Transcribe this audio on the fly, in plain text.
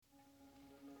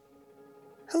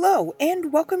Hello,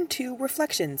 and welcome to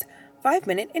Reflections,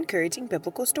 5-minute encouraging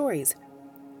biblical stories.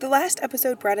 The last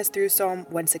episode brought us through Psalm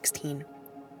 116.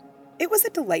 It was a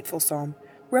delightful psalm,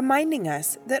 reminding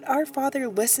us that our Father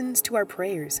listens to our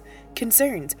prayers,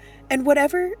 concerns, and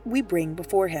whatever we bring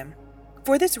before Him.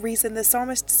 For this reason, the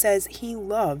psalmist says he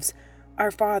loves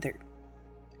our Father.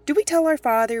 Do we tell our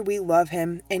Father we love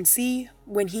Him and see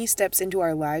when He steps into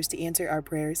our lives to answer our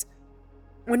prayers?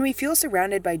 When we feel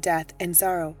surrounded by death and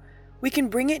sorrow, we can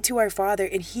bring it to our Father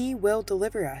and He will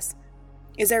deliver us.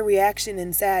 Is our reaction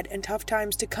in sad and tough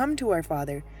times to come to our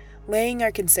Father, laying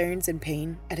our concerns and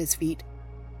pain at His feet,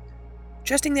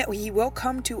 trusting that He will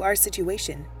come to our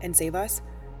situation and save us?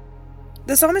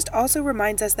 The psalmist also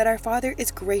reminds us that our Father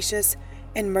is gracious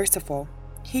and merciful.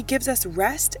 He gives us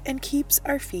rest and keeps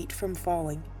our feet from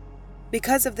falling.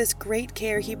 Because of this great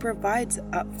care He provides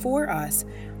for us,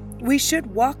 we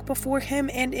should walk before Him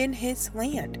and in His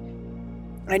land.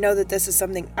 I know that this is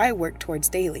something I work towards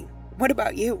daily. What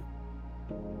about you?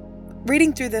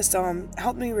 Reading through this psalm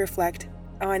helped me reflect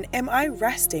on, am I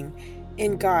resting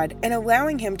in God and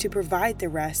allowing Him to provide the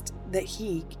rest that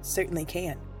He certainly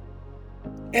can?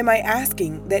 Am I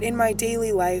asking that in my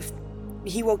daily life,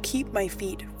 He will keep my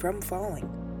feet from falling?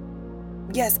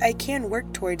 Yes, I can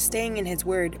work towards staying in His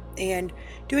Word and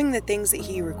doing the things that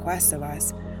He requests of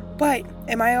us, but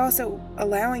am I also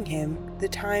allowing Him the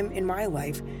time in my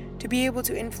life to be able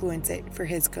to influence it for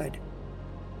His good?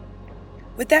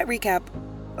 With that recap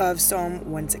of Psalm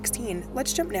 116,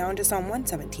 let's jump now into Psalm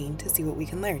 117 to see what we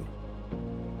can learn.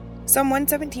 Psalm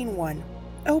 117:1.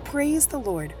 Oh, praise the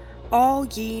Lord, all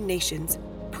ye nations.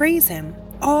 Praise Him,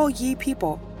 all ye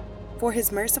people. For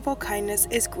His merciful kindness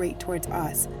is great towards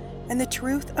us, and the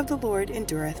truth of the Lord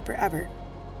endureth forever.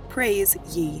 Praise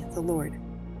ye the Lord.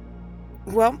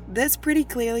 Well, this pretty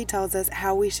clearly tells us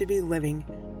how we should be living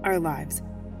our lives.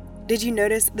 Did you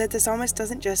notice that the psalmist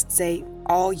doesn't just say,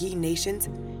 all ye nations?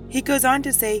 He goes on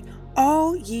to say,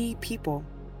 all ye people.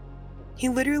 He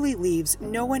literally leaves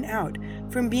no one out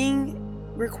from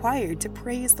being required to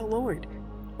praise the Lord,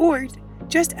 or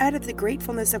just out of the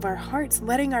gratefulness of our hearts,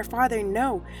 letting our Father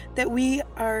know that we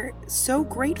are so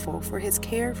grateful for His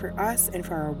care for us and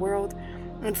for our world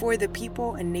and for the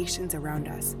people and nations around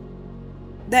us.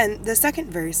 Then, the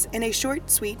second verse, in a short,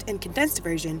 sweet, and condensed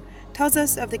version, tells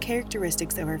us of the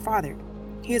characteristics of our Father.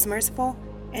 He is merciful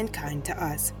and kind to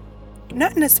us.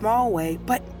 Not in a small way,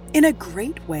 but in a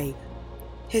great way.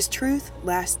 His truth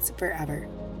lasts forever.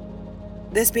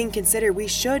 This being considered, we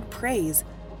should praise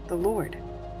the Lord.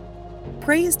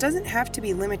 Praise doesn't have to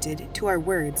be limited to our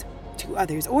words, to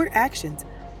others, or actions,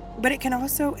 but it can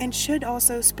also and should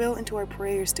also spill into our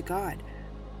prayers to God.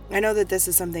 I know that this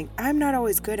is something I'm not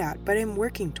always good at, but I'm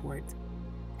working towards.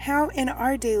 How in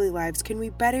our daily lives can we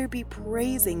better be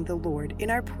praising the Lord in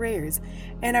our prayers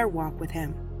and our walk with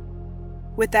Him?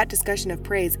 With that discussion of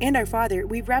praise and our Father,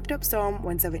 we've wrapped up Psalm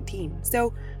 117.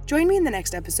 So join me in the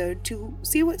next episode to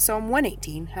see what Psalm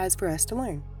 118 has for us to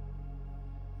learn.